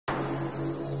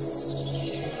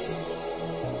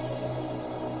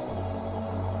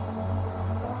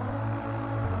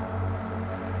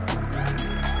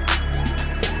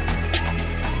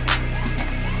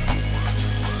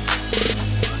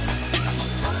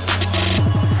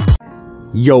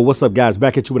Yo, what's up, guys?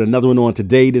 Back at you with another one on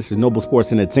today. This is Noble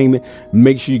Sports Entertainment.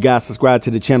 Make sure you guys subscribe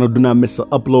to the channel. Do not miss an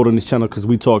upload on this channel because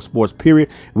we talk sports, period.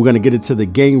 We're going to get into the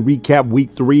game recap.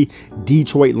 Week 3,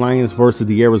 Detroit Lions versus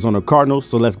the Arizona Cardinals.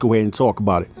 So let's go ahead and talk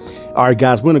about it. All right,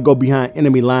 guys, we're going to go behind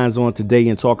enemy lines on today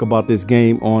and talk about this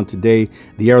game on today.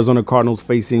 The Arizona Cardinals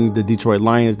facing the Detroit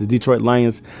Lions. The Detroit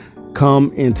Lions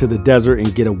come into the desert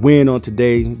and get a win on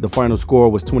today. The final score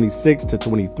was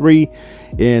 26-23,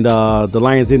 and the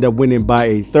Lions end up winning by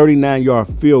a 39-yard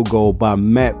field goal by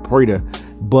Matt Prater.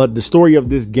 But the story of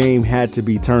this game had to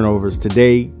be turnovers.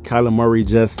 Today, Kyler Murray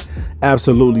just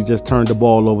absolutely just turned the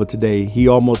ball over today. He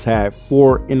almost had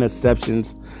 4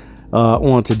 interceptions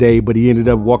on today, but he ended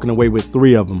up walking away with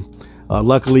 3 of them.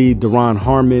 Luckily, DERRN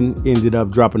Harmon ended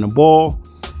up dropping the ball.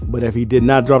 But if he did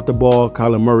not drop the ball,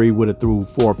 Kyler Murray would have threw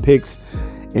 4 picks.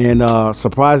 And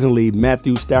surprisingly,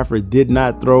 Matthew Stafford did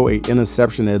not throw an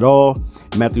interception at all.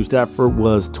 Matthew Stafford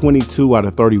was 22 out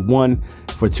of 31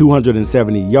 for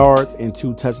 270 yards and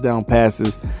 2 touchdown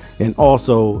passes. And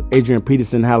also, Adrian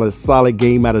Peterson had a solid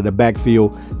game out of the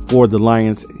backfield for the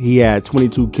Lions. He had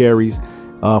 22 carries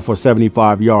for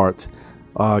 75 yards.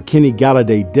 Kenny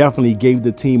Galladay definitely gave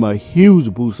the team a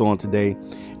huge boost on today.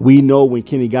 We know when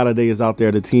Kenny Galladay is out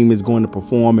there, the team is going to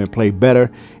perform and play better,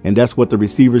 and that's what the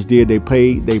receivers did. They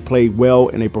played well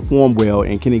and they performed well.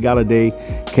 And Kenny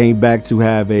Galladay came back to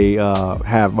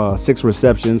have 6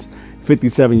 receptions,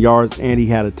 57 yards, and he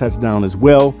had a touchdown as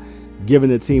well, giving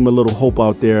the team a little hope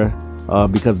out there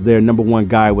because their #1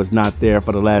 guy was not there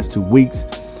for the last 2 weeks.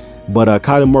 But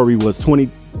Kyler Murray was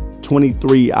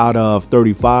 23 out of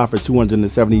 35 for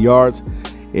 270 yards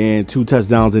and 2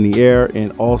 touchdowns in the air,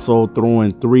 and also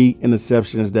throwing 3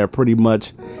 interceptions that pretty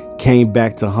much came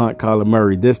back to haunt Kyler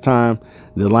Murray. This time,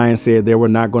 the Lions said they were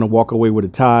not going to walk away with a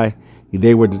tie.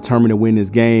 They were determined to win this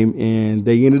game, and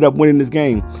they ended up winning this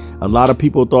game. A lot of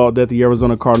people thought that the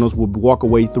Arizona Cardinals would walk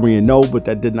away 3-0, but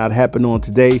that did not happen on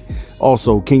today.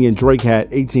 Also, Kenyon Drake had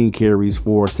 18 carries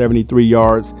for 73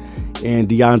 yards, and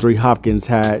DeAndre Hopkins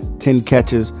had 10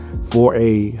 catches for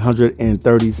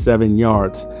 137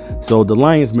 yards. So the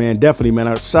Lions, man, definitely,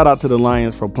 man, shout out to the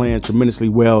Lions for playing tremendously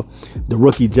well. The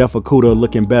rookie Jeff Okudah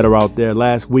looking better out there.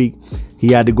 Last week, he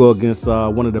had to go against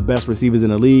one of the best receivers in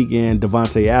the league, and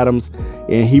Devontae Adams,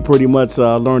 and he pretty much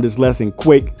learned his lesson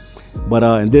quick. But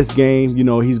in this game, you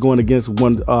know, he's going against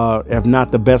one, if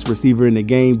not the best receiver in the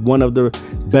game, one of the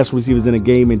best receivers in the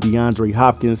game, in DeAndre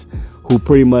Hopkins, who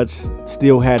pretty much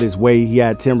still had his way. He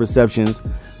had 10 receptions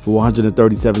for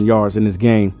 137 yards in this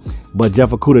game. But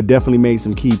Jeff Okudah definitely made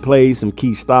some key plays, some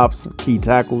key stops, some key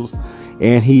tackles,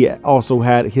 and he also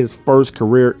had his first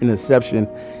career interception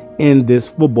in this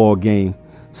football game.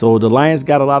 So the Lions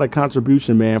got a lot of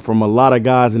contribution, man, from a lot of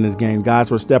guys in this game. Guys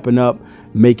were stepping up,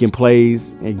 making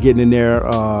plays, and getting in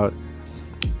there.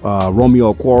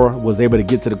 Romeo Okwara was able to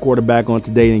get to the quarterback on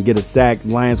today and get a sack.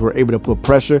 Lions were able to put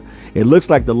pressure. It looks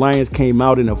like the Lions came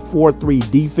out in a 4-3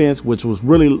 defense, which was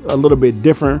really a little bit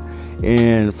different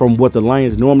and from what the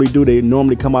Lions normally do. They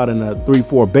normally come out in a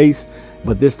 3-4 base,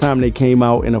 but this time they came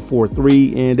out in a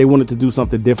 4-3, and they wanted to do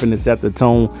something different to set the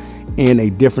tone in a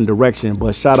different direction.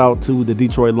 But shout out to the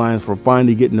Detroit Lions for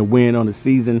finally getting the win on the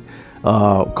season.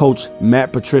 Coach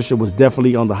Matt Patricia was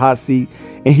definitely on the hot seat,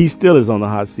 and he still is on the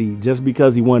hot seat. Just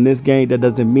because he won this game, that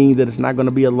doesn't mean that it's not going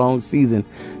to be a long season.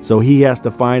 So he has to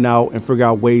find out and figure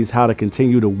out ways how to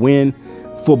continue to win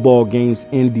football games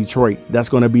in Detroit. That's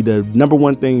going to be the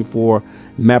 #1 thing for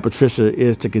Matt Patricia,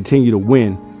 is to continue to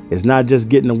win. It's not just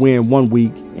getting a win one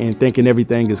week and thinking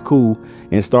everything is cool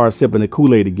and start sipping the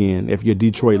Kool-Aid again. If you're a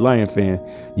Detroit Lion fan,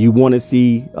 you want to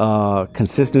see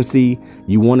consistency.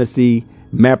 You want to see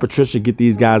Matt Patricia get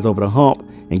these guys over the hump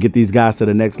and get these guys to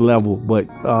the next level. But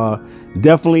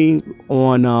definitely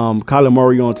on Kyler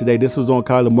Murray on today. This was on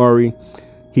Kyler Murray.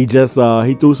 He just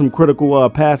he threw some critical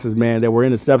passes, man, that were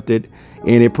intercepted,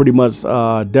 and it pretty much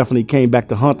definitely came back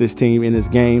to haunt this team in this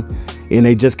game, and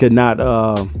they just could not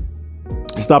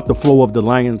stop the flow of the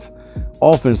Lions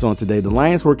offense on today. The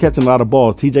Lions were catching a lot of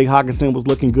balls. TJ Hockenson was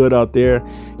looking good out there.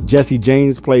 Jesse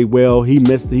James played well. He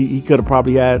missed. He could have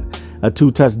probably had a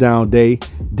 2-touchdown day.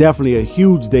 Definitely a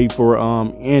huge day for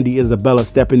Andy Isabella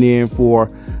stepping in for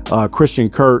Christian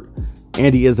Kirk.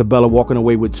 Andy Isabella walking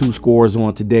away with 2 scores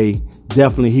on today.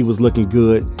 Definitely he was looking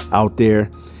good out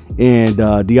there. And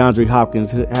DeAndre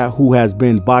Hopkins, who has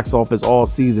been box office all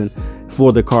season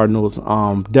for the Cardinals,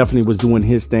 definitely was doing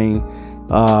his thing.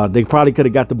 They probably could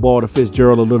have got the ball to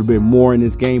Fitzgerald a little bit more in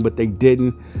this game, but they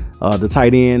didn't. The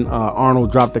tight end,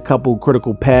 Arnold, dropped a couple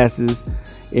critical passes,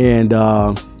 and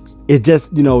it's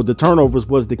just, you know, the turnovers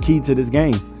was the key to this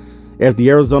game. if the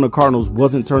Arizona Cardinals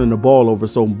wasn't turning the ball over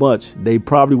so much, they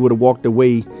probably would have walked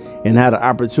away and had an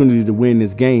opportunity to win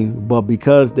this game. But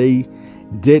because they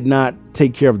did not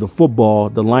take care of the football,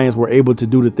 the Lions were able to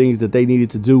do the things that they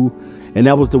needed to do, and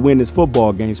that was to win this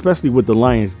football game. Especially with the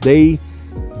Lions, they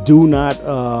do not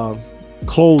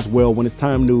close well when it's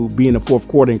time to be in the fourth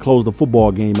quarter and close the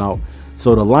football game out.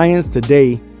 So the Lions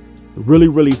today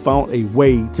really found a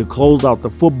way to close out the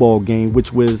football game,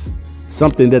 which was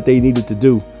something that they needed to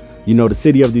do. You know, the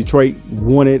city of Detroit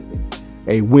wanted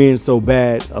a win so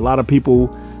bad. A lot of people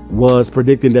was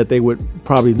predicting that they would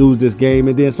probably lose this game,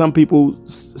 and then some people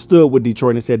stood with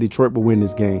Detroit and said Detroit would win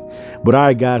this game. But all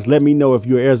right, guys, let me know if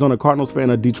you're an Arizona Cardinals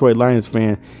fan or Detroit Lions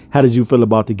fan. How did you feel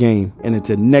about the game? And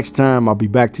until next time, I'll be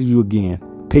back to you again.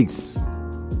 Peace.